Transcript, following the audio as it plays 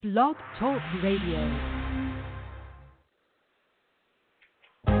Blog Talk Radio.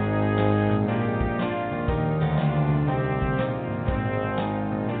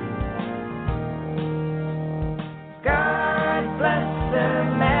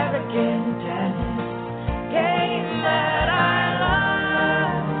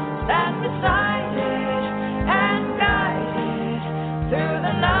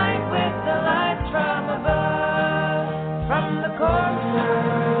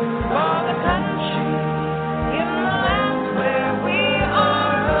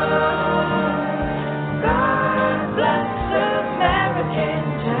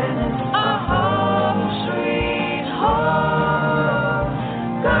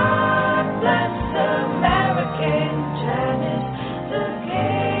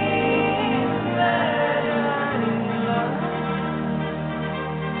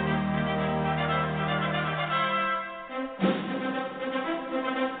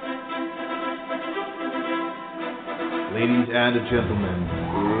 Ladies and gentlemen,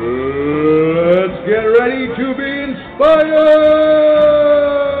 let's get ready to be inspired!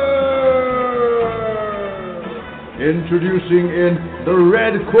 Introducing in the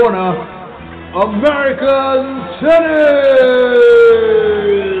red corner, American Tennis!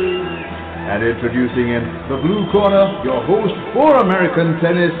 And introducing in the blue corner, your host for American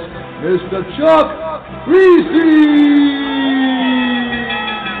Tennis, Mr. Chuck Creasy!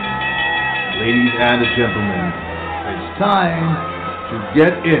 Ladies and gentlemen, it's time to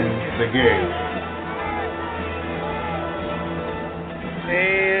get in the game.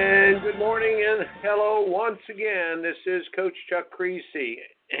 And good morning and hello once again. This is Coach Chuck Creasy,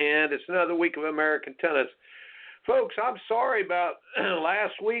 and it's another week of American Tennis. Folks, I'm sorry about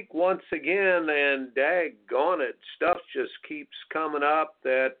last week once again, and daggone it, stuff just keeps coming up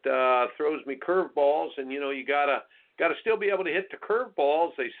that throws me curveballs, and you gotta still be able to hit the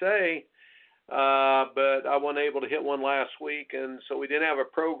curveballs, they say. But I wasn't able to hit one last week, and so we didn't have a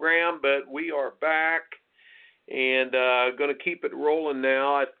program, but we are back and going to keep it rolling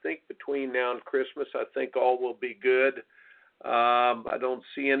now. I think between now and Christmas, I think all will be good. I don't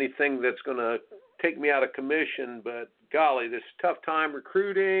see anything that's going to take me out of commission, but golly, this is a tough time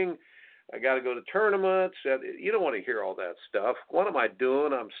recruiting. I got to go to tournaments. You don't want to hear all that stuff. What am I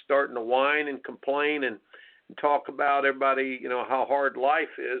doing? I'm starting to whine and complain and talk about everybody, how hard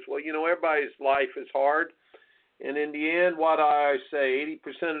life is. Well, everybody's life is hard. And in the end, what I say,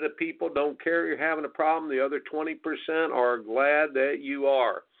 80% of the people don't care you're having a problem. The other 20% are glad that you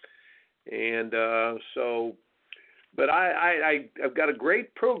are. And but I've got a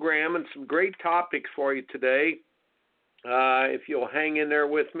great program and some great topics for you today. If you'll hang in there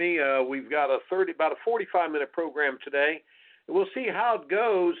with me, we've got about a 45-minute program today. And we'll see how it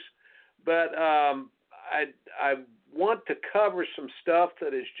goes. But I want to cover some stuff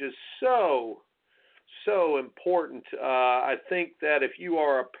that is just so important. I think that if you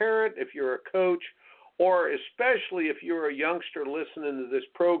are a parent, if you're a coach, or especially if you're a youngster listening to this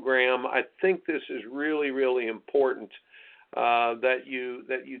program, I think this is really, really important that you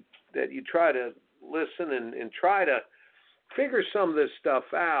try to listen and try to figure some of this stuff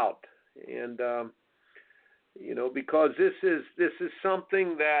out. And because this is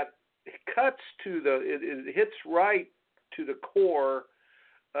something that it hits right to the core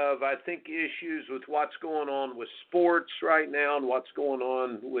of, I think, issues with what's going on with sports right now and what's going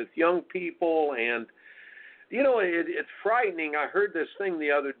on with young people. And, it's frightening. I heard this thing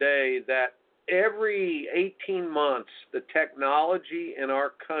the other day that every 18 months, the technology in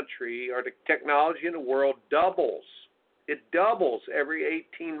our country or the technology in the world doubles. It doubles every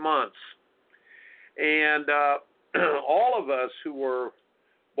 18 months. And all of us who were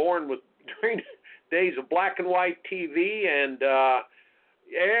born during days of black and white TV, and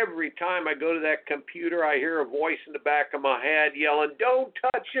every time I go to that computer, I hear a voice in the back of my head yelling, "Don't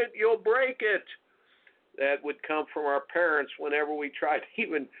touch it, you'll break it." That would come from our parents whenever we tried to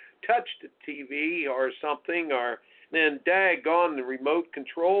even touch the TV or something, or then daggone the remote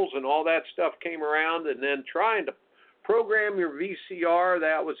controls and all that stuff came around, and then trying to program your VCR,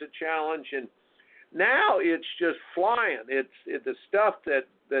 that was a challenge. And now it's just flying. It's the stuff that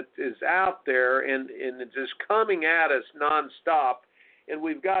is out there and it's just coming at us nonstop. And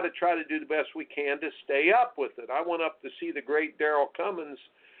we've got to try to do the best we can to stay up with it. I went up to see the great Daryl Cummins,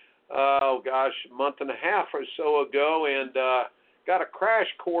 a month and a half or so ago, and got a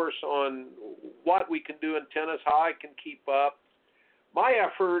crash course on what we can do in tennis, how I can keep up. My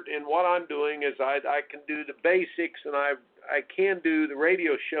effort in what I'm doing is I can do the basics, and I can do the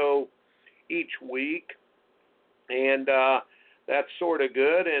radio show each week, and that's sort of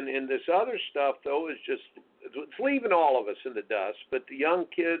good. And this other stuff, though, is just it's leaving all of us in the dust. But the young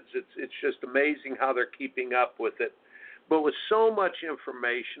kids, it's just amazing how they're keeping up with it. But with so much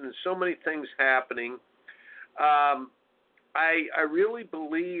information and so many things happening, I really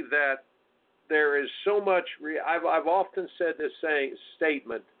believe that there is so much. I've often said this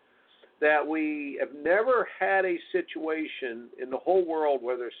statement that we have never had a situation in the whole world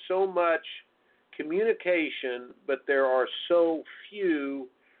where there's so much communication, but there are so few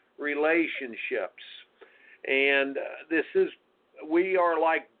relationships. And we are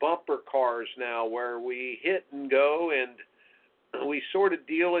like bumper cars now, where we hit and go, and we sort of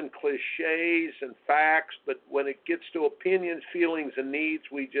deal in cliches and facts, but when it gets to opinions, feelings, and needs,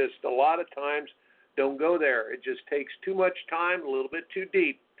 we just a lot of times don't go there. It just takes too much time, a little bit too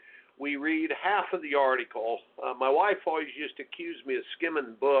deep. We read half of the article. My wife always used to accuse me of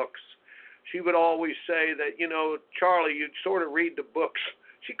skimming books. She would always say that, Charlie, you'd sort of read the books.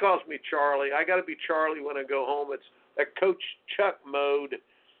 She calls me Charlie. I got to be Charlie when I go home. It's that Coach Chuck mode.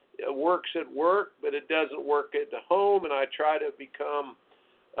 It works at work, but it doesn't work at home. And I try to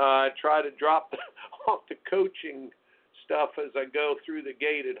drop off the coaching stuff as I go through the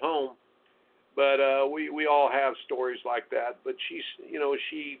gate at home. But we all have stories like that. But she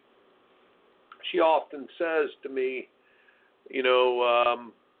often says to me,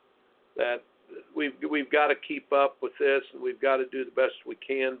 that we've got to keep up with this, and we've got to do the best we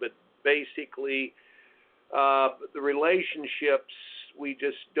can. But basically, the relationships, we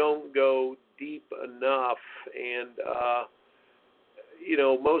just don't go deep enough. And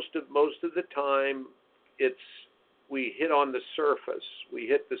most of the time, we hit on the surface. We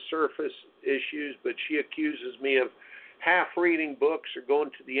hit the surface issues, but she accuses me of half reading books or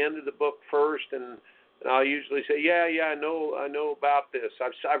going to the end of the book first, and I'll usually say, yeah, I know about this.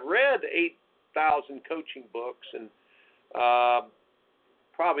 I've read 8,000 coaching books, and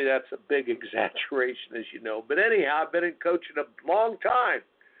probably that's a big exaggeration, as you know. But anyhow, I've been in coaching a long time,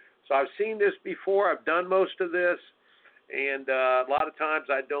 so I've seen this before. I've done most of this, and a lot of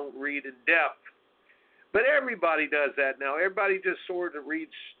times I don't read in depth. But everybody does that now. Everybody just sort of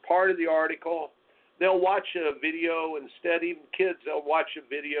reads part of the article. They'll watch a video instead. Even kids, they'll watch a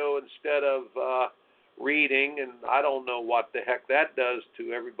video instead of reading, and I don't know what the heck that does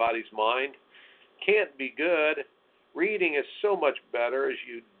to everybody's mind. Can't be good. Reading is so much better as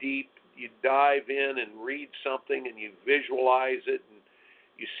you dive in and read something and you visualize it and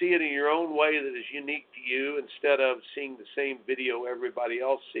you see it in your own way that is unique to you instead of seeing the same video everybody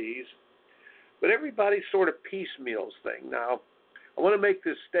else sees. But everybody sort of piecemeals thing. Now, I want to make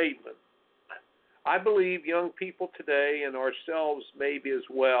this statement. I believe young people today, and ourselves maybe as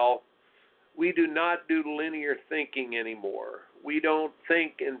well, we do not do linear thinking anymore. We don't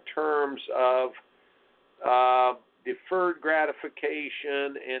think in terms of deferred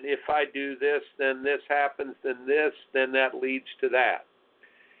gratification, and if I do this, then this happens, then that leads to that.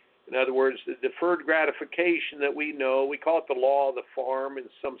 In other words, the deferred gratification that we know, we call it the law of the farm. In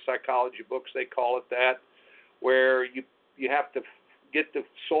some psychology books, they call it that, where you have to get the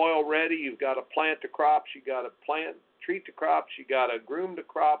soil ready. You've got to plant the crops. You got to treat the crops. You got to groom the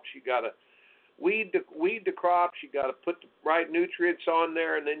crops. You got to weed the crops. You got to put the right nutrients on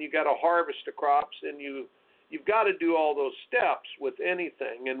there, and then you got to harvest the crops. And you've got to do all those steps with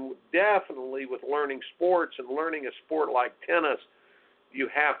anything, and definitely with learning sports and learning a sport like tennis. You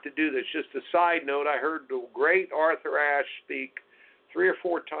have to do this. Just a side note, I heard the great Arthur Ashe speak 3 or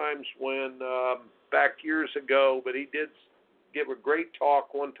 4 times when back years ago, but he did give a great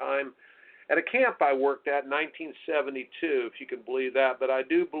talk one time at a camp I worked at in 1972, if you can believe that. But I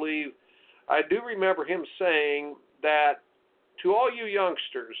do remember him saying that to all you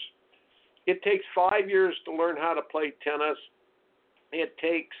youngsters, it takes 5 years to learn how to play tennis. It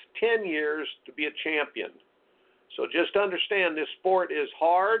takes 10 years to be a champion. So just understand this sport is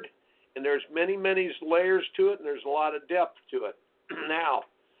hard, and there's many, many layers to it, and there's a lot of depth to it. Now,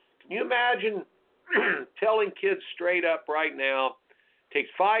 can you imagine telling kids straight up right now, it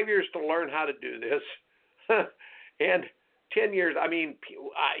takes 5 years to learn how to do this, and 10 years, I mean,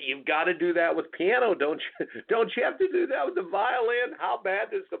 you've got to do that with piano, don't you? Don't you have to do that with the violin? How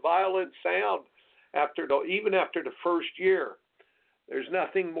bad does the violin sound even after the first year? There's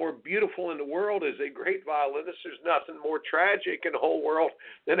nothing more beautiful in the world as a great violinist. There's nothing more tragic in the whole world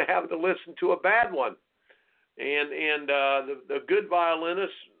than having to listen to a bad one. And the good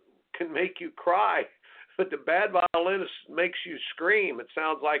violinist can make you cry, but the bad violinist makes you scream. It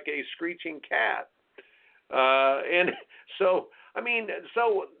sounds like a screeching cat. And so,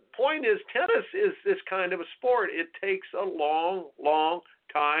 point is, tennis is this kind of a sport. It takes a long, long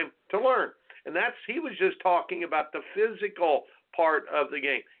time to learn. And he was just talking about the physical part of the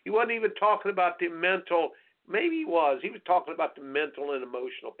game. He wasn't even talking about the mental Maybe he was. He was talking about the mental and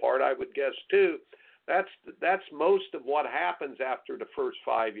emotional part, I would guess, too. That's most of what happens after the first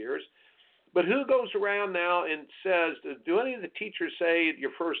 5 years. But who goes around now and says, do any of the teachers say at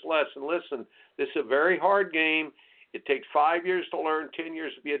your first lesson, listen, this is a very hard game. It takes 5 years to learn, 10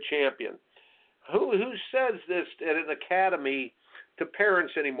 years to be a champion. Who says this at an academy to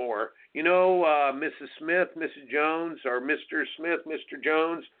parents anymore? You know, Mrs. Smith, Mrs. Jones, or Mr. Smith, Mr.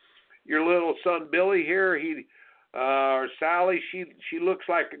 Jones, your little son Billy here, or Sally, she looks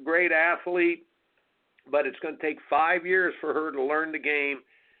like a great athlete, but it's going to take 5 years for her to learn the game,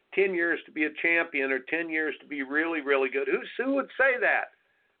 10 years to be a champion, or 10 years to be really, really good. Who would say that?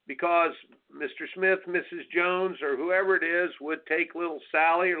 Because Mr. Smith, Mrs. Jones, or whoever it is would take little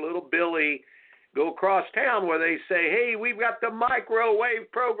Sally or little Billy, go across town where they say, hey, we've got the microwave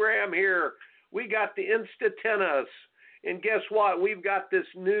program here. We got the Insta-Tennis. And guess what? We've got this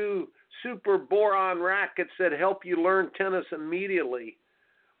new super boron rackets that help you learn tennis immediately.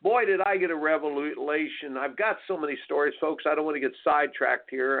 Boy, did I get a revelation. I've got so many stories, folks. I don't want to get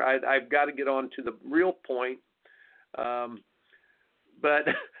sidetracked here. I've got to get on to the real point. But,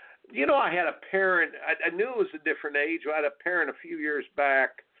 you know, I had a parent. I knew it was a different age. I had a parent a few years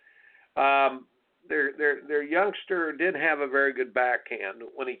back. Their youngster didn't have a very good backhand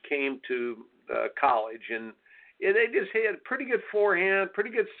when he came to college. And they just had pretty good forehand,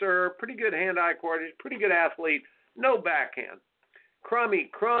 pretty good serve, pretty good hand-eye coordination, pretty good athlete, no backhand. Crummy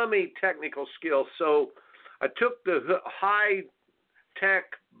technical skills. So I took the high-tech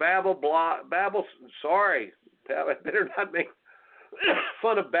sorry, I better not make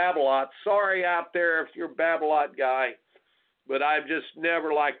fun of Babolat. Sorry out there if you're a Babolat guy, but I've just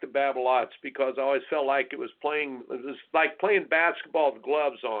never liked the Babolats because I always felt like it was like playing basketball with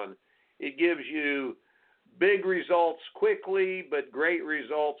gloves on. It gives you big results quickly, but great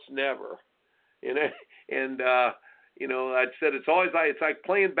results never. You know, and you know, I said it's like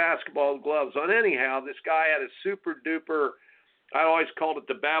playing basketball with gloves on. Anyhow, this guy had a super duper. I always called it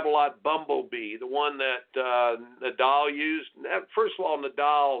the Babolat Bumblebee, the one that Nadal used. First of all,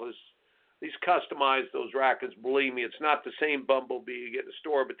 Nadal he's customized those rackets. Believe me, it's not the same Bumblebee you get in the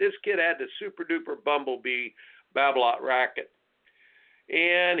store. But this kid had the super duper Bumblebee Babolat racket.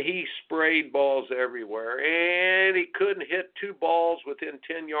 And he sprayed balls everywhere. And he couldn't hit two balls within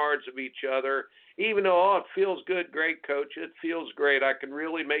 10 yards of each other. Even though, it feels good, great coach. It feels great. I can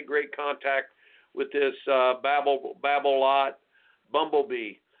really make great contact with this Babolat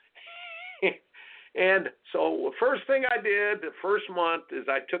Bumblebee. And so the first thing I did the first month is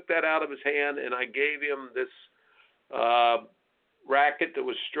I took that out of his hand and I gave him this racket that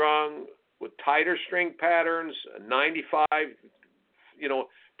was strung with tighter string patterns, 95, you know,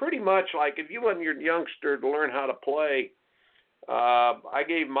 pretty much like if you want your youngster to learn how to play, I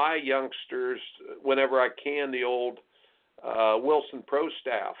gave my youngsters, whenever I can, the old Wilson Pro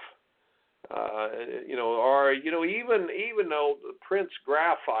Staff. You know, or you know, even though the Prince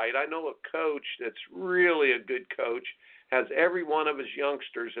Graphite, I know a coach that's really a good coach has every one of his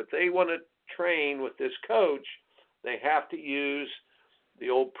youngsters. If they want to train with this coach, they have to use the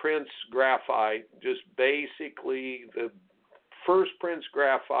old Prince Graphite. Just basically the first Prince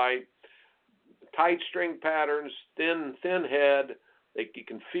Graphite, tight string patterns, thin head. You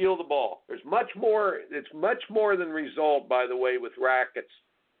can feel the ball. There's much more. It's much more than result, by the way, with rackets.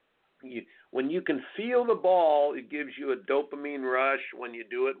 When you can feel the ball, it gives you a dopamine rush when you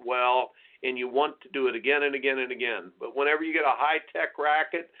do it well, and you want to do it again and again and again. But whenever you get a high-tech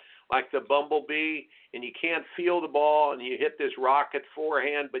racket like the Bumblebee, and you can't feel the ball, and you hit this rocket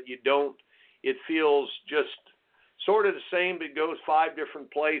forehand, but you don't, it feels just sort of the same, but it goes 5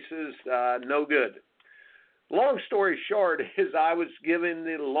 different places, no good. Long story short is I was given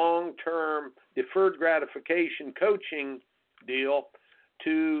the long-term deferred gratification coaching deal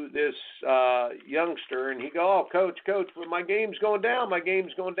to this youngster, and he go, oh, coach, well, my game's going down.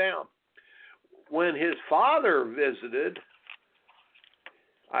 When his father visited,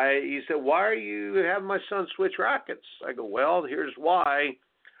 he said, why are you having my son switch rackets? I go, well, here's why.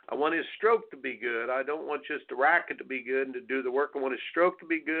 I want his stroke to be good. I don't want just the racket to be good and to do the work. I want his stroke to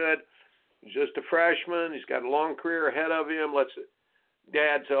be good. He's just a freshman. He's got a long career ahead of him.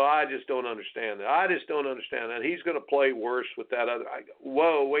 Dad, so I just don't understand that. He's going to play worse with that other. I go,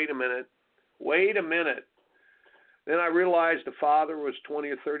 whoa, wait a minute. Then I realized the father was 20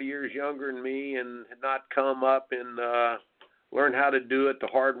 or 30 years younger than me and had not come up and learned how to do it the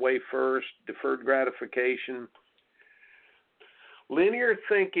hard way first, deferred gratification. Linear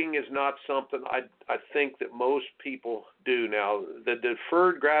thinking is not something I think that most people do now. The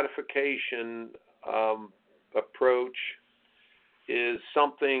deferred gratification approach is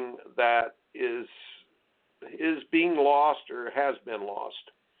something that is is being lost or has been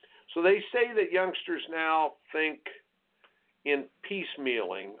lost. So they say that youngsters now think in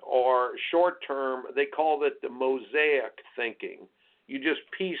piecemealing or short term. They call it the mosaic thinking. You just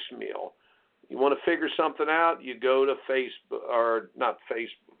piecemeal. You want to figure something out, you go to Facebook, or not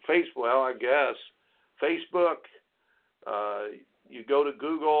Facebook, well, I guess, Facebook. You go to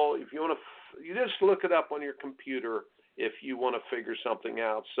Google. If you want to, you just look it up on your computer if you want to figure something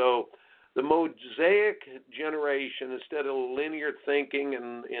out. So the mosaic generation, instead of linear thinking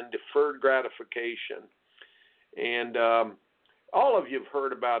and deferred gratification. And all of you have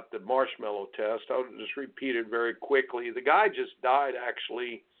heard about the marshmallow test. I'll just repeat it very quickly. The guy just died,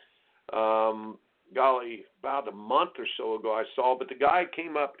 actually, about a month or so ago I saw. But the guy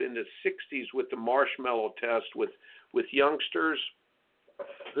came up in the 60s with the marshmallow test with youngsters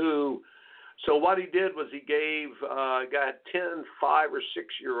who, so what he did was he got 10, 5 or 6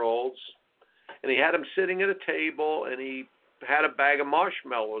 year olds, and he had them sitting at a table, and he had a bag of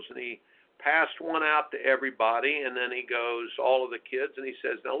marshmallows, and he passed one out to everybody, and then he goes, all of the kids, and he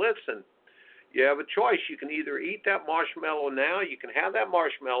says, now listen, you have a choice. You can either eat that marshmallow now, you can have that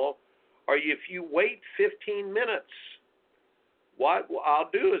marshmallow, or if you wait 15 minutes, what I'll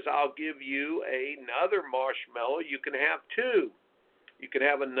do is I'll give you another marshmallow. You can have 2. You can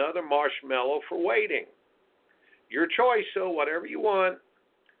have another marshmallow for waiting. Your choice, so whatever you want.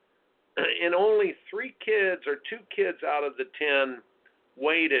 And only 3 kids or 2 kids out of the 10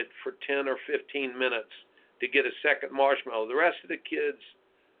 waited for 10 or 15 minutes to get a second marshmallow. The rest of the kids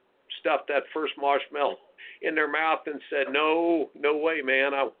stuffed that first marshmallow in their mouth and said, no way,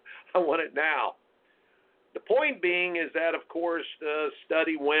 man, I want it now. The point being is that, of course, the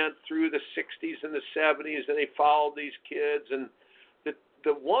study went through the 60s and the 70s, and they followed these kids, and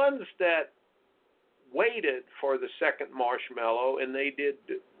the ones that waited for the second marshmallow, and they did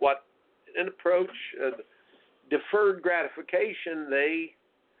what an approach, deferred gratification,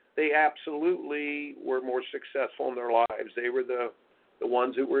 they absolutely were more successful in their lives. They were the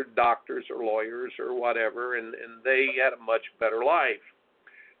ones who were doctors or lawyers or whatever, and they had a much better life.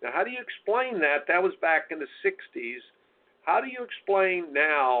 Now, how do you explain that? That was back in the 60s. How do you explain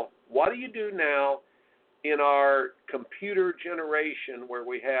now? What do you do now in our computer generation where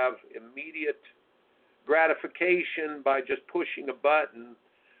we have immediate gratification by just pushing a button?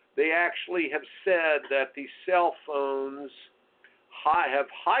 They actually have said that these cell phones have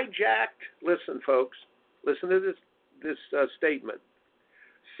hijacked. Listen, folks, listen to this statement.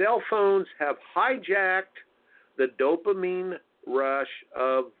 Cell phones have hijacked the dopamine rush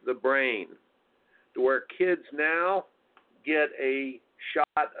of the brain, to where kids now get a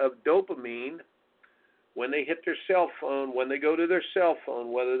shot of dopamine when they hit their cell phone, when they go to their cell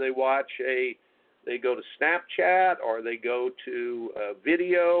phone, whether they they go to Snapchat or they go to a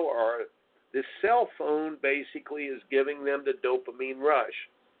video, or this cell phone basically is giving them the dopamine rush.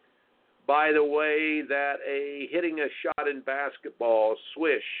 By the way, that hitting a shot in basketball,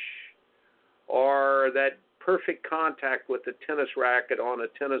 swish, or that perfect contact with the tennis racket on a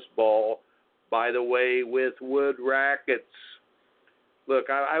tennis ball, by the way, with wood rackets. Look,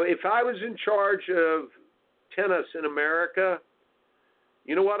 if I was in charge of tennis in America,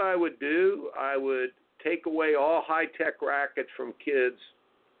 you know what I would do? I would take away all high-tech rackets from kids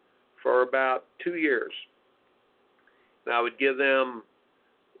for about 2 years. And I would give them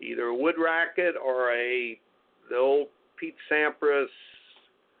either a wood racket or the old Pete Sampras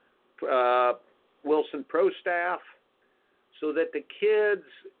Wilson Pro Staff, so that the kids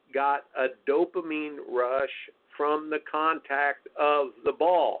got a dopamine rush from the contact of the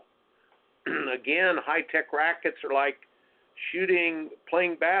ball. Again, high-tech rackets are like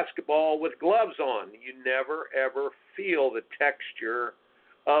playing basketball with gloves on. You never, ever feel the texture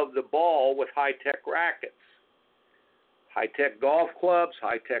of the ball with high-tech rackets. High-tech golf clubs,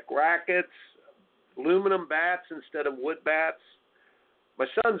 high-tech rackets, aluminum bats instead of wood bats. My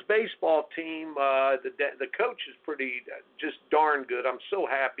son's baseball team, the coach is just darn good. I'm so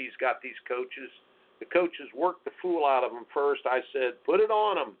happy he's got these coaches. The coaches worked the fool out of them first. I said, put it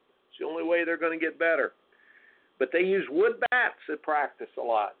on them. It's the only way they're going to get better. But they use wood bats at practice a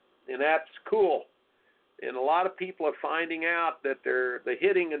lot, and that's cool. And a lot of people are finding out that the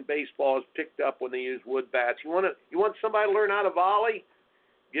hitting in baseball is picked up when they use wood bats. You want somebody to learn how to volley?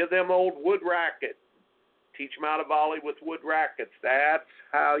 Give them old wood racket. Teach them how to volley with wood rackets. That's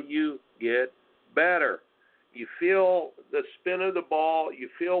how you get better. You feel the spin of the ball. You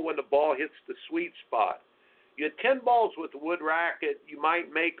feel when the ball hits the sweet spot. You had 10 balls with the wood racket. You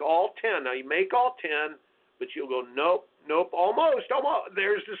might make all 10. Now, you make all 10, but you'll go, nope, almost.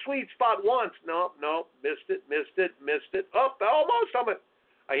 There's the sweet spot once. Nope, missed it. Oh, almost.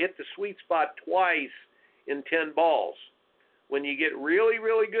 I hit the sweet spot twice in 10 balls. When you get really,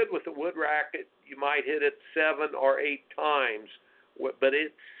 really good with the wood racket, you might hit it 7 or 8 times, but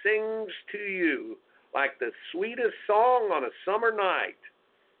it sings to you like the sweetest song on a summer night.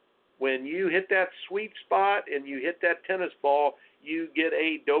 When you hit that sweet spot and you hit that tennis ball, you get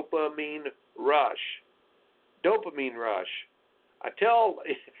a dopamine rush. Dopamine rush. I tell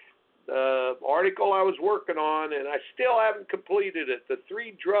the article I was working on, and I still haven't completed it, the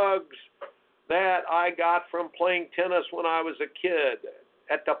 3 drugs that I got from playing tennis when I was a kid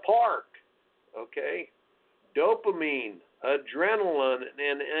at the park. Okay? Dopamine, adrenaline,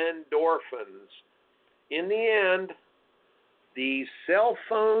 and endorphins. In the end, the cell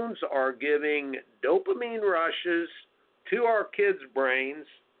phones are giving dopamine rushes to our kids' brains.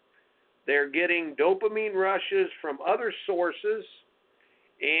 They're getting dopamine rushes from other sources,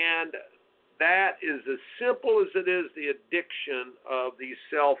 and that is as simple as it is the addiction of these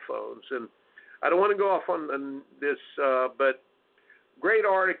cell phones. And I don't want to go off on this, but great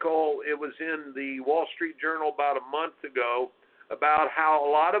article. It was in the Wall Street Journal about a month ago about how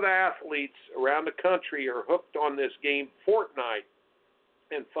a lot of athletes around the country are hooked on this game, Fortnite.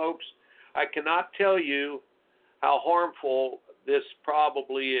 And folks, I cannot tell you how harmful this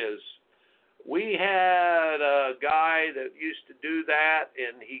probably is. We had a guy that used to do that,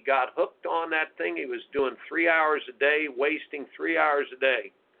 and he got hooked on that thing. He was doing 3 hours a day, wasting 3 hours a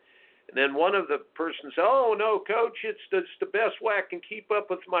day. And then one of the persons said, "Oh, no, Coach, it's the best way I can keep up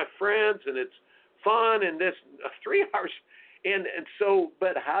with my friends, and it's fun, and this 3 hours." And so,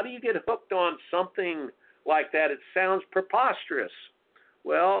 but how do you get hooked on something like that? It sounds preposterous.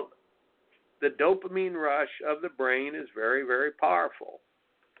 Well, the dopamine rush of the brain is very, very powerful.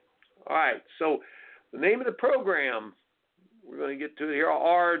 All right, so the name of the program we're going to get to here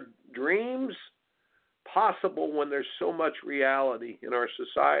are Dreams Possible When There's So Much Reality in Our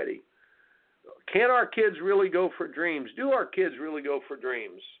Society. Can our kids really go for dreams? Do our kids really go for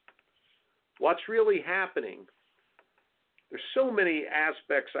dreams? What's really happening? There's so many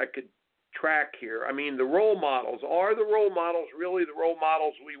aspects I could track here. I mean, the role models. Are the role models really the role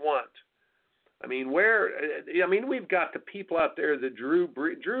models we want? I mean, we've got the people out there, the Drew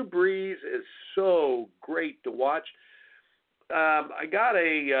Brees is so great to watch. I got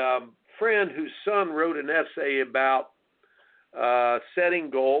a friend whose son wrote an essay about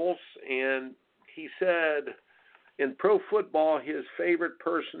setting goals, and he said in pro football his favorite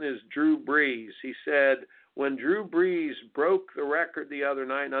person is Drew Brees. He said when Drew Brees broke the record the other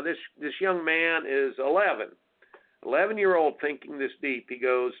night, now this young man is 11-year-old thinking this deep. He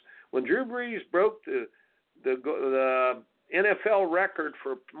goes, when Drew Brees broke the NFL record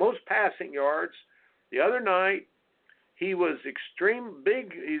for most passing yards the other night, he was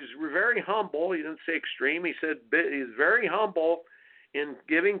he's very humble. He didn't say extreme. He said he's very humble in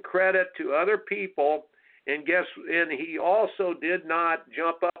giving credit to other people. And he also did not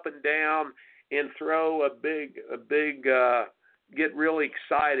jump up and down and throw a big get really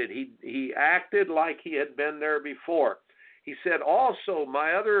excited. He acted like he had been there before. He said also,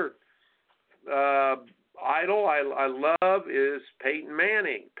 my other idol I love is Peyton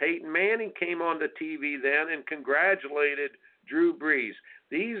Manning. Peyton Manning came on the TV then and congratulated Drew Brees.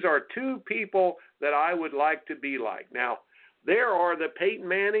 These are 2 people that I would like to be like. Now, there are the Peyton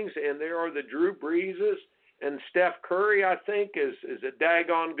Mannings and there are the Drew Breeses, and Steph Curry, I think, is a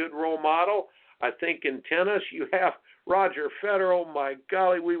daggone good role model. I think in tennis you have Roger Federer. Oh my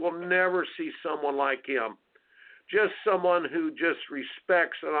golly, we will never see someone like him. Just someone who just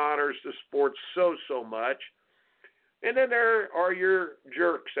respects and honors the sport so much. And then there are your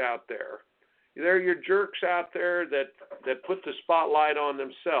jerks out there. There are your jerks out there that put the spotlight on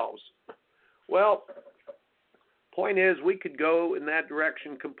themselves. Well, point is, we could go in that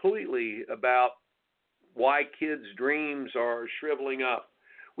direction completely about why kids' dreams are shriveling up.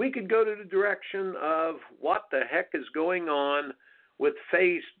 We could go to the direction of what the heck is going on with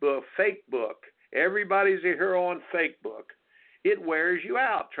Facebook, Fakebook. Everybody's a hero on Fakebook. It wears you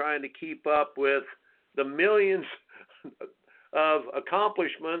out trying to keep up with the millions of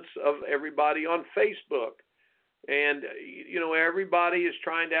accomplishments of everybody on Facebook. And, everybody is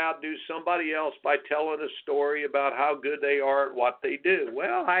trying to outdo somebody else by telling a story about how good they are at what they do.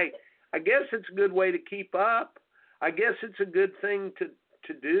 Well, I guess it's a good way to keep up. I guess it's a good thing to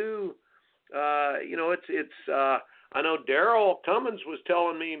do. I know Daryl Cummins was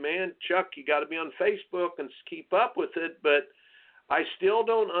telling me, man, Chuck, you got to be on Facebook and keep up with it. But I still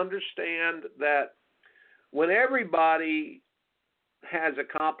don't understand that when everybody has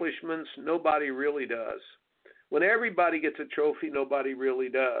accomplishments, nobody really does. When everybody gets a trophy, nobody really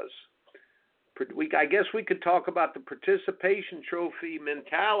does. I guess we could talk about the participation trophy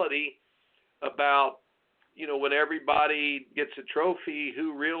mentality about when everybody gets a trophy,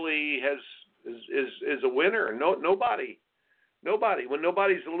 who really is a winner? Nobody. When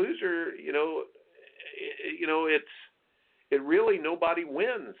nobody's a loser, it really nobody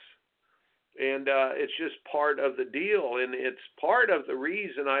wins. And it's just part of the deal, and it's part of the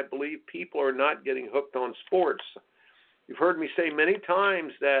reason I believe people are not getting hooked on sports. You've heard me say many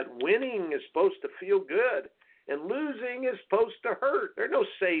times that winning is supposed to feel good, and losing is supposed to hurt. There are no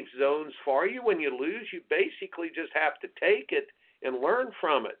safe zones for you when you lose. You basically just have to take it and learn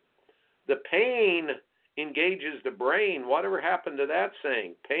from it. The pain engages the brain. Whatever happened to that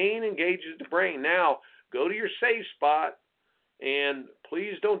saying? Pain engages the brain. Now, go to your safe spot, and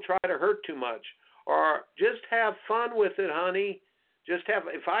please don't try to hurt too much. Or just have fun with it, honey.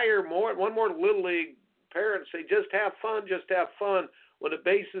 If I hear one more Little League parent say, just have fun. When the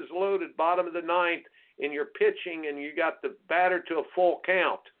base is loaded, bottom of the ninth, and you're pitching and you got the batter to a full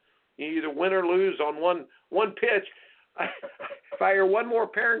count, you either win or lose on one pitch. If I hear one more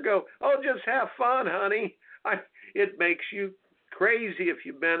parent go, oh, just have fun, honey, it makes you crazy if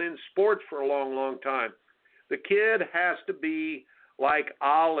you've been in sports for a long, long time. The kid has to be like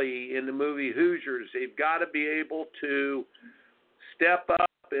Ollie in the movie Hoosiers. They've got to be able to step up,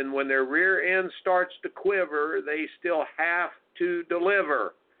 and when their rear end starts to quiver, they still have to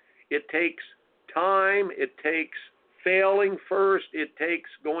deliver. It takes time. It takes failing first. It takes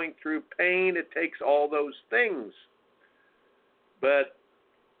going through pain. It takes all those things. But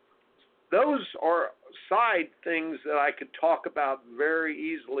those are side things that I could talk about very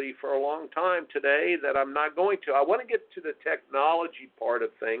easily for a long time today that I'm not going to. I want to get to the technology part of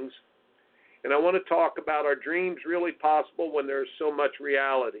things, and I want to talk about our dreams really possible when there's so much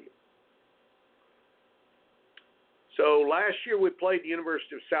reality. So last year we played the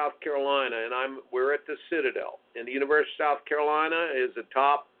University of South Carolina, and we're at the Citadel. And the University of South Carolina is a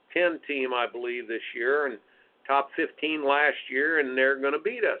top 10 team, I believe, this year, and top 15 last year, and they're going to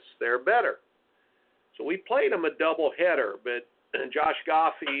beat us. They're better. So we played them a doubleheader, but Josh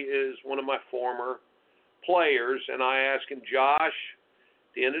Goffey is one of my former players, and I asked him, Josh,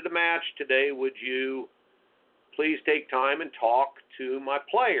 at the end of the match today, would you please take time and talk to my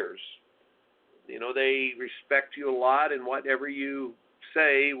players? They respect you a lot, and whatever you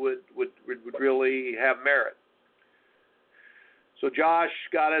say would really have merit. So Josh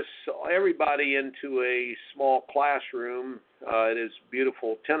got everybody into a small classroom. It is a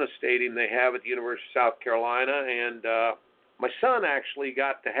beautiful tennis stadium they have at the University of South Carolina, and my son actually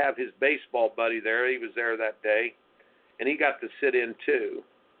got to have his baseball buddy there. He was there that day, and he got to sit in too.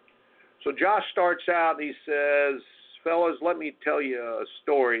 So Josh starts out, and he says, fellas, let me tell you a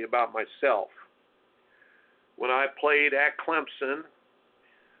story about myself. When I played at Clemson,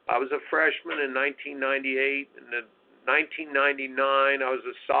 I was a freshman in 1998, and in 1999, I was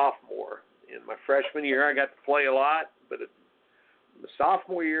a sophomore. In my freshman year, I got to play a lot, but the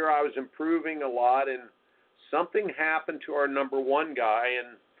sophomore year, I was improving a lot, and something happened to our number one guy,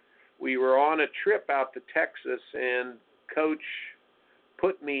 and we were on a trip out to Texas, and Coach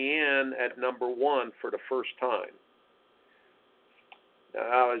put me in at number one for the first time.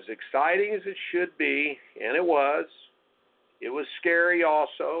 Now, as exciting as it should be, and it was scary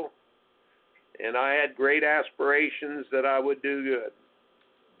also, and I had great aspirations that I would do good.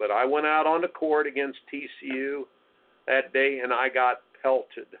 But I went out on the court against TCU that day, and I got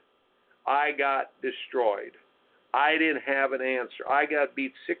pelted. I got destroyed. I didn't have an answer. I got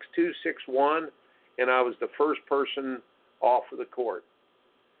beat 6-2, 6-1, and I was the first person off of the court.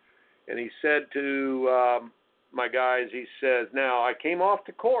 And he said to my guys, he says, now, I came off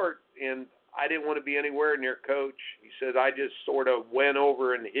the court, and I didn't want to be anywhere near Coach. He said, I just sort of went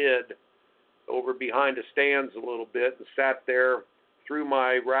over and hid over behind the stands a little bit and sat there, threw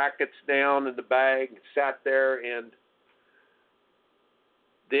my rackets down in the bag, sat there, and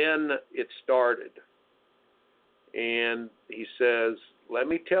then it started. And he says, let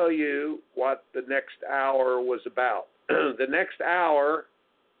me tell you what the next hour was about. The next hour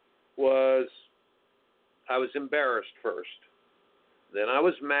was, I was embarrassed first. Then I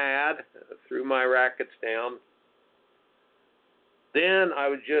was mad, threw my rackets down. Then I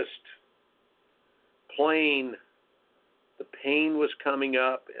was just plain, the pain was coming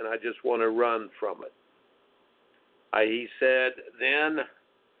up, and I just want to run from it.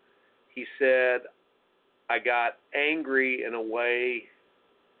 He said, I got angry in a way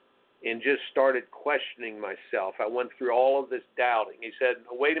and just started questioning myself. I went through all of this doubting. He said,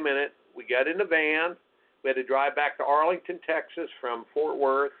 wait a minute, we got in a van. We had to drive back to Arlington, Texas from Fort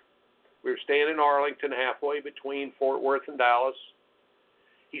Worth. We were staying in Arlington, halfway between Fort Worth and Dallas.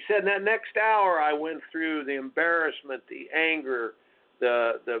 He said in that next hour I went through the embarrassment, the anger,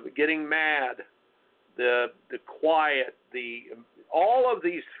 the getting mad, the quiet, all of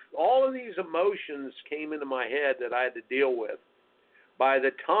these emotions came into my head that I had to deal with. By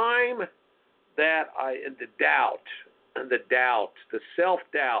the time that the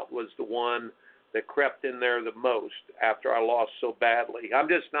self-doubt was the one that crept in there the most after I lost so badly. I'm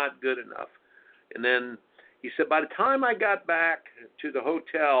just not good enough. And then he said, by the time I got back to the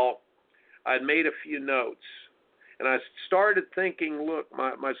hotel, I'd made a few notes. And I started thinking, look,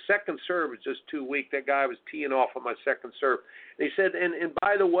 my second serve was just too weak. That guy was teeing off on my second serve. And he said, and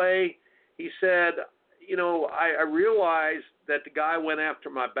by the way, he said, I realized that the guy went after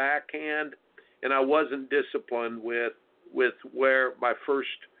my backhand, and I wasn't disciplined with where my first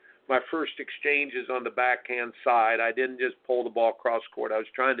exchanges on the backhand side. I didn't just pull the ball cross court. I was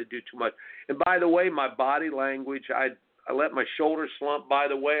trying to do too much. And by the way, my body language, I let my shoulders slump. By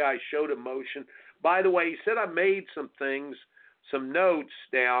the way, I showed emotion. By the way, he said I made some notes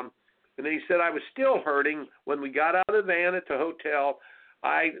down, and then he said I was still hurting when we got out of the van at the hotel.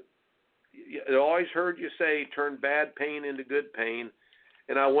 I always heard you say turn bad pain into good pain,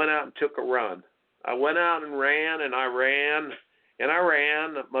 and I went out and took a run. I went out and ran, and I ran.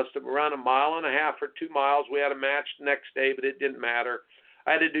 I must have run 1.5 miles or 2 miles. We had a match the next day, but it didn't matter.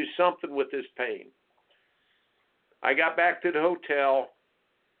 I had to do something with this pain. I got back to the hotel,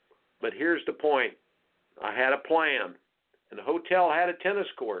 but here's the point. I had a plan, and the hotel had a tennis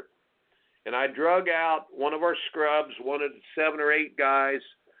court. And I drug out one of our scrubs, one of the 7 or 8 guys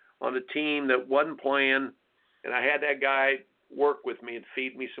on the team that wasn't playing, and I had that guy work with me and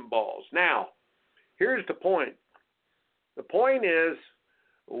feed me some balls. Now, here's the point. The point is,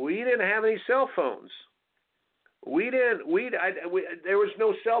 we didn't have any cell phones. There was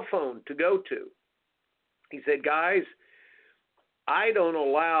no cell phone to go to. He said, guys, I don't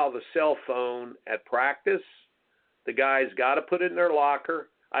allow the cell phone at practice. The guys got to put it in their locker.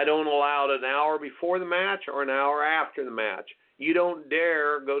 I don't allow it an hour before the match or an hour after the match. You don't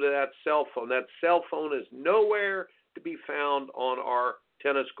dare go to that cell phone. That cell phone is nowhere to be found on our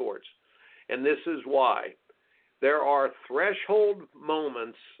tennis courts. And this is why. There are threshold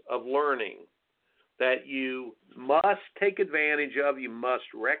moments of learning that you must take advantage of. You must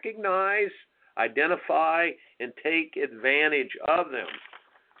recognize, identify, and take advantage of them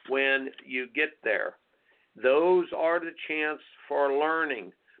when you get there. Those are the chance for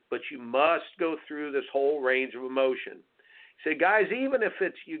learning, but you must go through this whole range of emotion. Say, guys, even if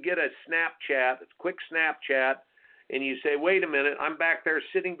you get a Snapchat, a quick Snapchat, and you say, wait a minute, I'm back there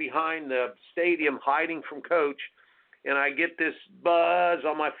sitting behind the stadium hiding from coach, and I get this buzz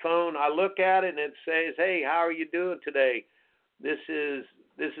on my phone. I look at it, and it says, hey, how are you doing today? This is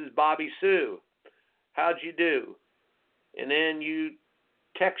Bobby Sue. How'd you do? And then you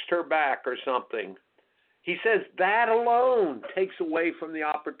text her back or something. He says that alone takes away from the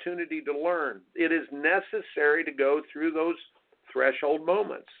opportunity to learn. It is necessary to go through those threshold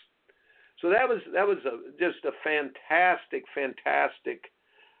moments. So that was just a fantastic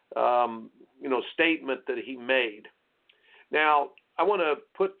statement that he made. Now, I want to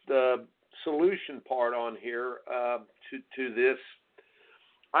put the solution part on here to this.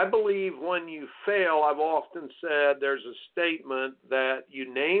 I believe when you fail, I've often said there's a statement that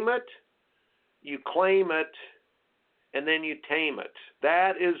you name it, you claim it, and then you tame it.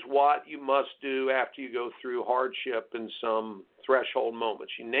 That is what you must do after you go through hardship in some threshold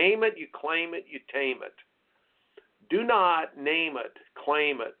moments. You name it, you claim it, you tame it. Do not name it,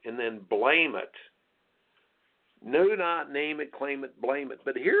 claim it, and then blame it. Do not name it, claim it, blame it.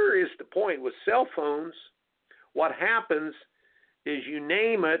 But here is the point. With cell phones, what happens is you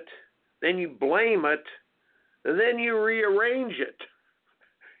name it, then you blame it, and then you rearrange it.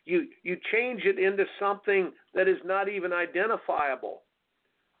 You change it into something that is not even identifiable.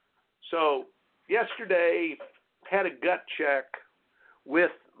 So yesterday, had a gut check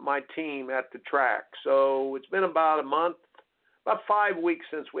with my team at the track. So it's been about a month, about 5 weeks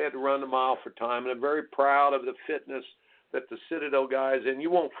since we had to run the mile for time, and I'm very proud of the fitness that the Citadel guys, and you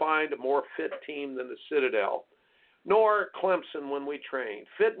won't find a more fit team than the Citadel, nor Clemson when we train.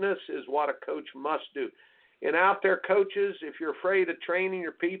 Fitness is what a coach must do. And out there, coaches, if you're afraid of training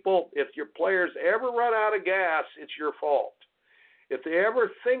your people, if your players ever run out of gas, it's your fault. If they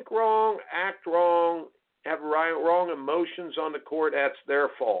ever think wrong, act wrong, have wrong emotions on the court, that's their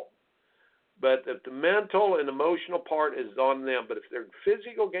fault. But if the mental and emotional part is on them, but if their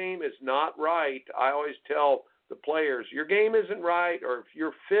physical game is not right, I always tell the players, your game isn't right, or if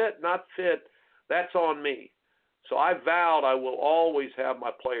you're fit, not fit, that's on me. So I vowed I will always have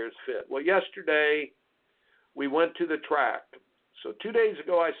my players fit. Well, yesterday, we went to the track. So 2 days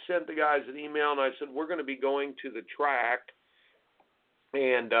ago, I sent the guys an email, and I said, we're going to be going to the track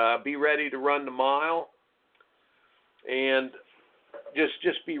and be ready to run the mile. And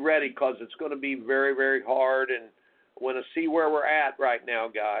just be ready, because it's going to be very, very hard, and I want to see where we're at right now,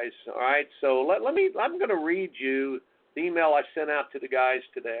 guys. All right, so I'm going to read you the email I sent out to the guys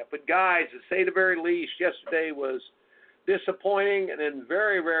today. But guys, to say the very least, yesterday was disappointing and then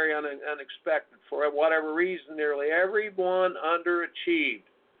very, very unexpected. For whatever reason, nearly everyone underachieved.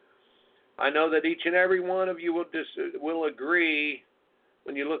 I know that each and every one of you will agree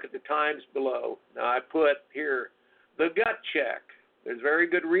when you look at the times below. Now, I put here the gut check. There's very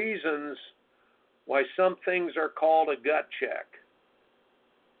good reasons why some things are called a gut check.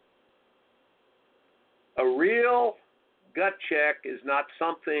 A real gut check is not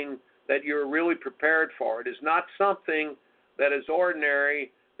something that you're really prepared for. It is not something that is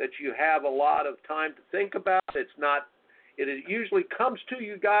ordinary, that you have a lot of time to think about. It usually comes to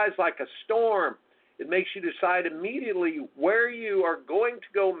you guys like a storm. It makes you decide immediately where you are going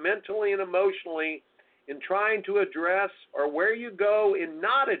to go mentally and emotionally in trying to address, or where you go in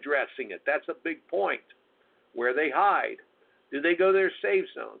not addressing it. That's a big point. Where they hide. Do they go to their safe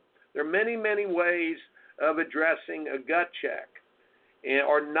zone? There are many, many ways of addressing a gut check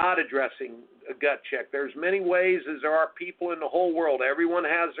or not addressing a gut check. There's many ways as there are people in the whole world. Everyone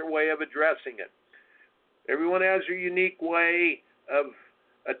has their way of addressing it. Everyone has their unique way of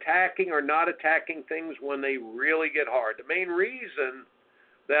attacking or not attacking things when they really get hard. The main reason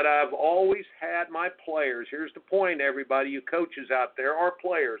that I've always had my players, here's the point, everybody, you coaches out there, our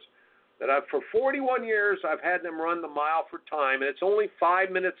players, that for 41 years I've had them run the mile for time, and it's only 5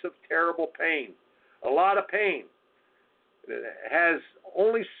 minutes of terrible pain, a lot of pain. It has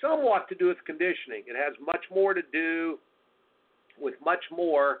only somewhat to do with conditioning. It has much more to do with much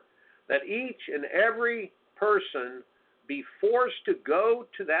more, that each and every person be forced to go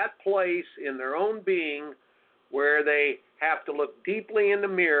to that place in their own being where they have to look deeply in the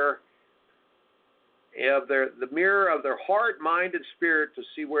mirror of the mirror of their heart, mind, and spirit to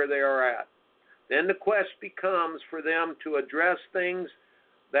see where they are at. Then the quest becomes for them to address things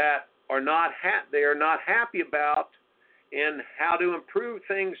that they are not happy about, and how to improve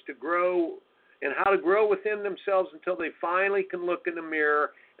things to grow, and how to grow within themselves until they finally can look in the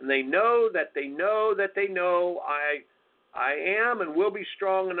mirror and they know that they know that they know I am and will be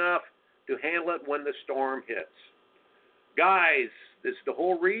strong enough to handle it when the storm hits. Guys, this is the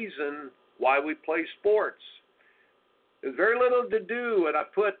whole reason why we play sports. There's very little to do, and I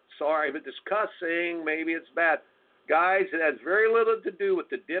put, sorry, but discussing, maybe it's bad. Guys, it has very little to do with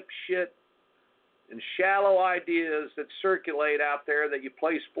the dipshit and shallow ideas that circulate out there that you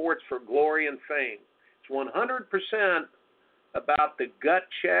play sports for glory and fame. It's 100% about the gut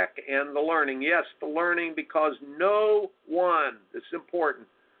check and the learning. Yes, the learning, because no one, this is important,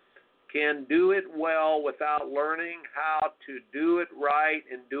 can do it well without learning how to do it right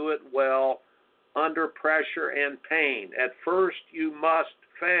and do it well under pressure and pain. At first, you must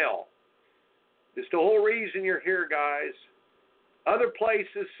fail. It's the whole reason you're here, guys. Other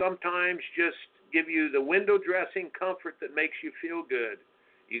places sometimes just give you the window dressing comfort that makes you feel good.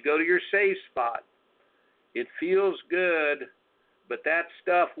 You go to your safe spot. It feels good, but that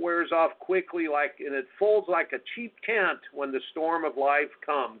stuff wears off quickly, and it folds like a cheap tent when the storm of life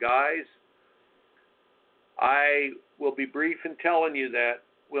comes, guys. I will be brief in telling you that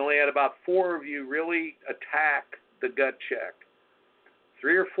we only had about 4 of you really attack the gut check.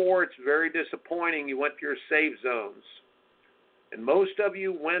 3 or 4, it's very disappointing. You went to your safe zones. And most of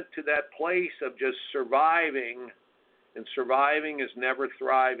you went to that place of just surviving, and surviving is never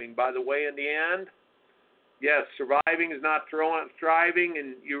thriving. By the way, in the end, yes, surviving is not thriving,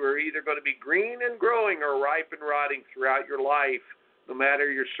 and you are either going to be green and growing or ripe and rotting throughout your life, no matter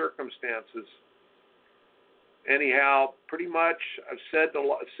your circumstances. Anyhow, pretty much I've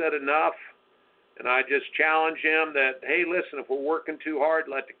said enough, and I just challenge him that, hey, listen, if we're working too hard,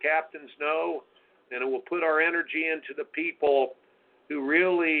 let the captains know, and it will put our energy into the people who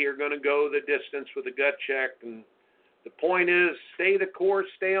really are going to go the distance with a gut check. And the point is, stay the course,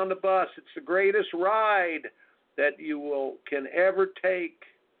 stay on the bus. It's the greatest ride that you can ever take,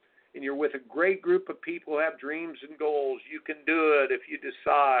 and you're with a great group of people who have dreams and goals. You can do it if you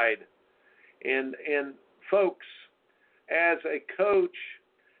decide. And folks, as a coach,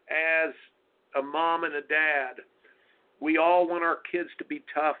 as a mom and a dad, we all want our kids to be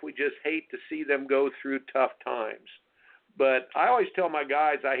tough. We just hate to see them go through tough times. But I always tell my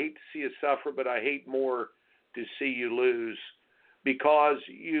guys, I hate to see you suffer, but I hate more to see you lose, because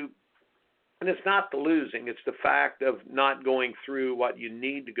and it's not the losing, it's the fact of not going through what you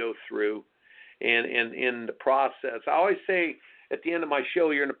need to go through and in the process. I always say at the end of my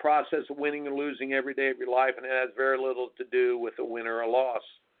show, you're in the process of winning and losing every day of your life, and it has very little to do with a win or a loss.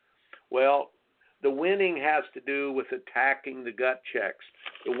 Well, The winning has to do with attacking the gut checks.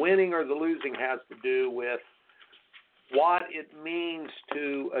 The winning or the losing has to do with what it means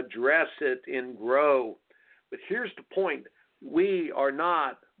to address it and grow. But here's the point. We are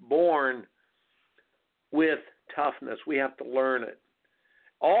not born with toughness. We have to learn it.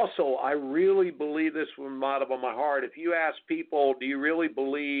 Also, I really believe this from the bottom of my heart. If you ask people, do you really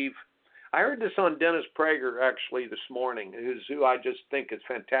believe? I heard this on Dennis Prager actually this morning, who I just think is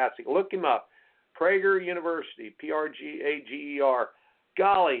fantastic. Look him up. Prager University, Prager.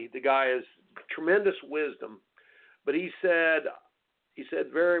 Golly, the guy has tremendous wisdom. But he said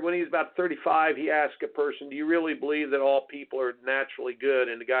when he was about 35, he asked a person, do you really believe that all people are naturally good?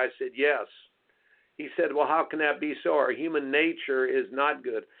 And the guy said, yes. He said, well, how can that be so? Our human nature is not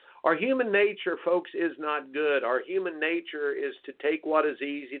good. Our human nature, folks, is not good. Our human nature is to take what is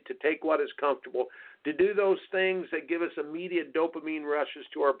easy, to take what is comfortable, to do those things that give us immediate dopamine rushes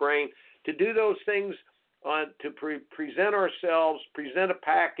to our brain, to do those things to present ourselves, present a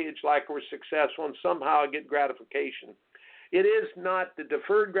package like we're successful, and somehow get gratification. It is not, the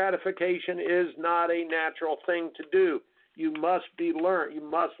deferred gratification is not a natural thing to do. You must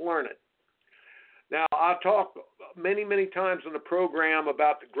learn it. Now, I'll talk many, many times on the program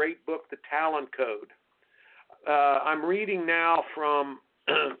about the great book, The Talent Code. I'm reading now from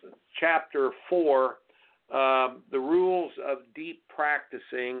chapter 4, the rules of deep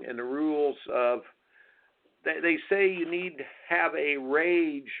practicing and the rules of, they say you need to have a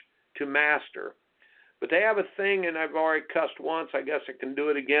rage to master. But they have a thing, and I've already cussed once, I guess I can do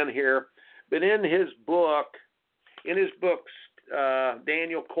it again here. But in his books,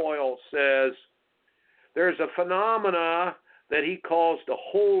 Daniel Coyle says, there's a phenomena that he calls the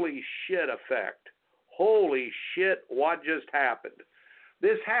holy shit effect. Holy shit, what just happened?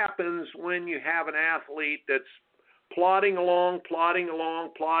 This happens when you have an athlete that's plodding along,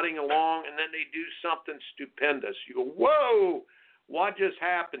 and then they do something stupendous. You go, whoa, what just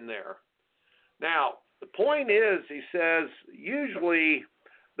happened there? Now, the point is, he says, usually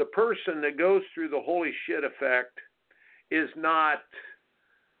the person that goes through the holy shit effect is not,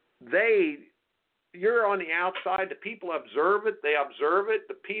 you're on the outside. The people observe it. They observe it.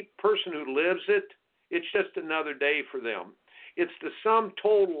 The person who lives it, it's just another day for them. It's the sum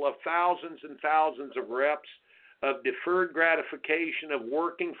total of thousands and thousands of reps of deferred gratification, of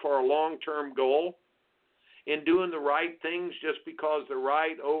working for a long-term goal and doing the right things just because they're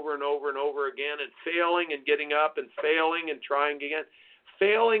right over and over and over again, and failing and getting up and failing and trying again.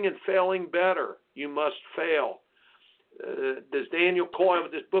 Failing and failing better. You must fail. There's Daniel Coyle.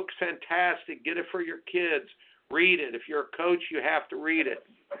 This book's fantastic. Get it for your kids. Read it. If you're a coach, you have to read it.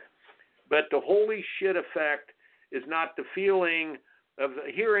 But the holy shit effect is not the feeling of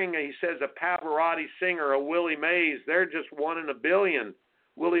hearing, he says, a Pavarotti singer, a Willie Mays. They're just one in a billion.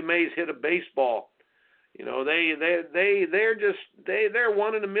 Willie Mays hit a baseball. You know, they're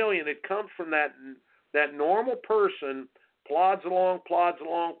one in a million. It comes from that normal person plods along.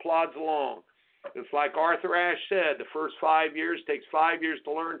 It's like Arthur Ashe said, the first 5 years takes 5 years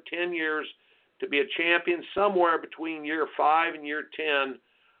to learn, 10 years to be a champion. Somewhere between year 5 and year 10,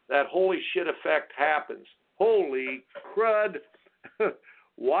 that holy shit effect happens. Holy crud,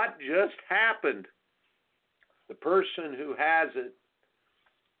 what just happened? The person who has it,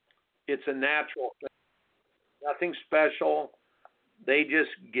 it's a natural thing. Nothing special. They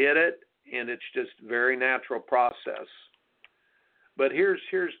just get it, and it's just a very natural process. But here's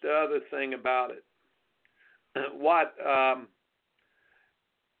the other thing about it.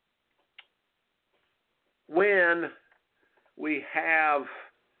 When we have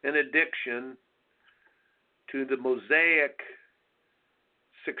an addiction to the mosaic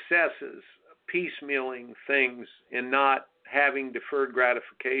successes, piecemealing things, and not having deferred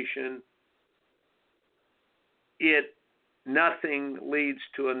gratification, nothing leads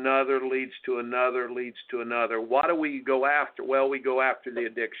to another. What do we go after? Well, we go after the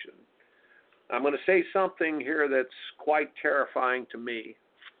addiction. I'm going to say something here that's quite terrifying to me.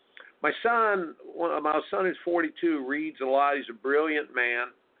 My son is 42, reads a lot. He's a brilliant man.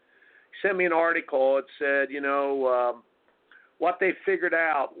 He sent me an article. It said, what they figured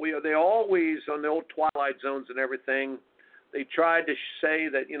out. They always, on the old Twilight Zones and everything, they tried to say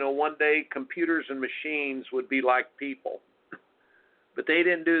that, one day computers and machines would be like people. But they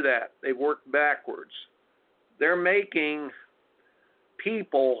didn't do that. They worked backwards. They're making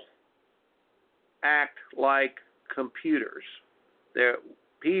people act like computers.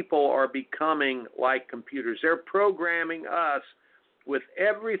 People are becoming like computers. They're programming us with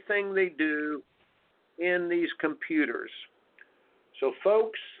everything they do in these computers. So,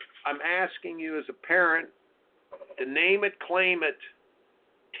 folks, I'm asking you as a parent to name it, claim it,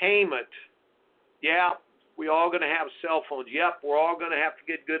 tame it, Yeah, we're all going to have cell phones. Yep, we're all going to have to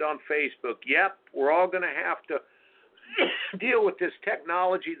get good on Facebook. Yep, we're all going to have to deal with this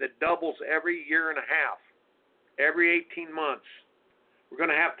technology that doubles every year and a half, every 18 months. We're going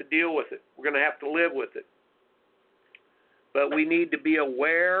to have to deal with it. We're going to have to live with it. But we need to be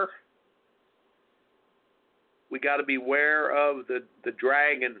aware. We got to be aware of the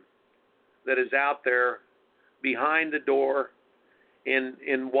dragon that is out there behind the door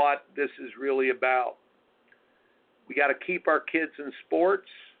in what this is really about. We got to keep our kids in sports.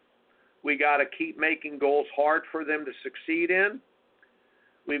 We got to keep making goals hard for them to succeed in.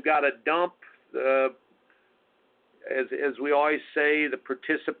 We've got to dump the, as we always say, the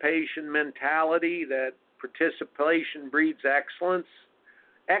participation mentality, that participation breeds excellence.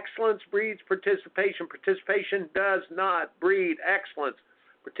 Excellence breeds participation. Participation does not breed excellence.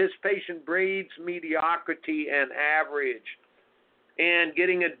 Participation breeds mediocrity and average. And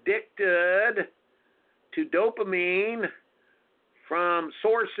getting addicted to dopamine from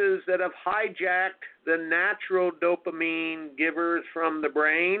sources that have hijacked the natural dopamine givers from the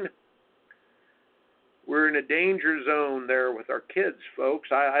brain. We're in a danger zone there with our kids, folks.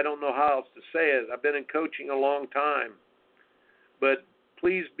 I don't know how else to say it. I've been in coaching a long time. But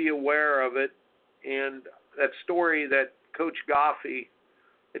please be aware of it. And that story that Coach Goffey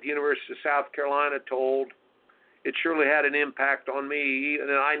at the University of South Carolina told, it surely had an impact on me.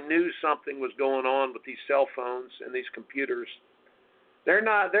 And I knew something was going on with these cell phones and these computers. They're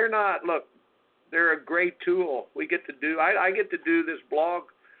not, look, they're a great tool. We get to do, I get to do this blog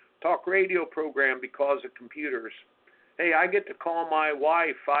talk radio program because of computers. Hey, I get to call my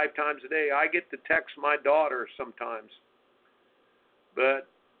wife 5 times a day. I get to text my daughter sometimes. But,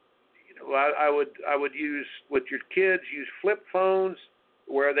 you know, I would use, with your kids, use flip phones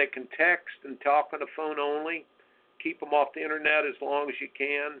where they can text and talk on the phone only. Keep them off the internet as long as you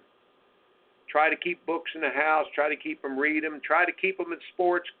can. Try to keep books in the house. Try to keep them read them. Try to keep them in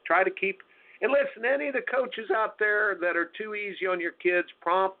sports. Try to keep, and listen, any of the coaches out there that are too easy on your kids,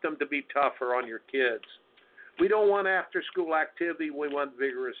 prompt them to be tougher on your kids. We don't want after-school activity. We want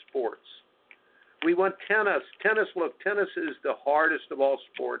vigorous sports. We want tennis. Tennis is the hardest of all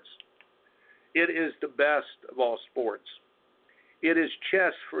sports. It is the best of all sports. It is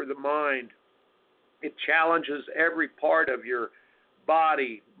chess for the mind. It challenges every part of your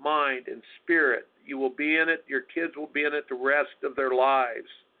body, mind, and spirit. You will be in it. Your kids will be in it the rest of their lives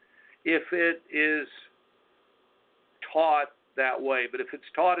if it is taught that way. But if it's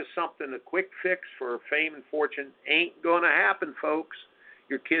taught as something, a quick fix for fame and fortune, ain't going to happen, folks.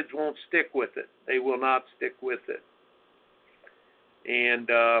 Your kids won't stick with it. They will not stick with it. And,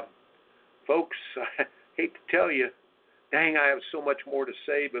 folks, I hate to tell you, dang, I have so much more to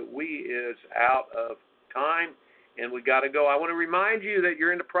say, but we is out of time, and we got to go. I want to remind you that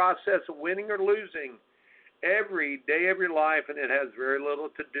you're in the process of winning or losing every day of your life, and it has very little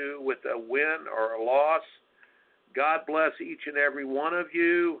to do with a win or a loss. God bless each and every one of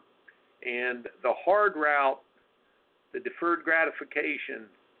you. And the hard route, the deferred gratification,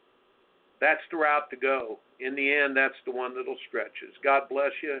 that's the route to go. In the end, that's the one that'll stretch us. God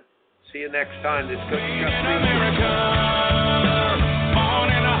bless you. See you next time. This is Coach Chuck.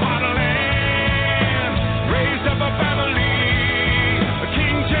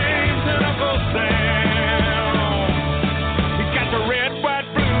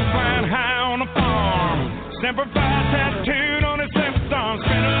 Semper Fi tattooed on his left arm.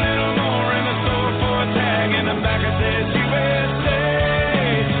 Spent a little more in the store for a tag. In the back it says USA.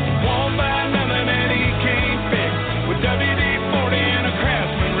 Won't buy nothing that he can't fix. With WD-40 and a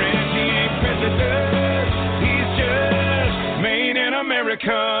Craftsman wrench, he ain't president. He's just made in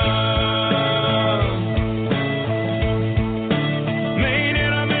America.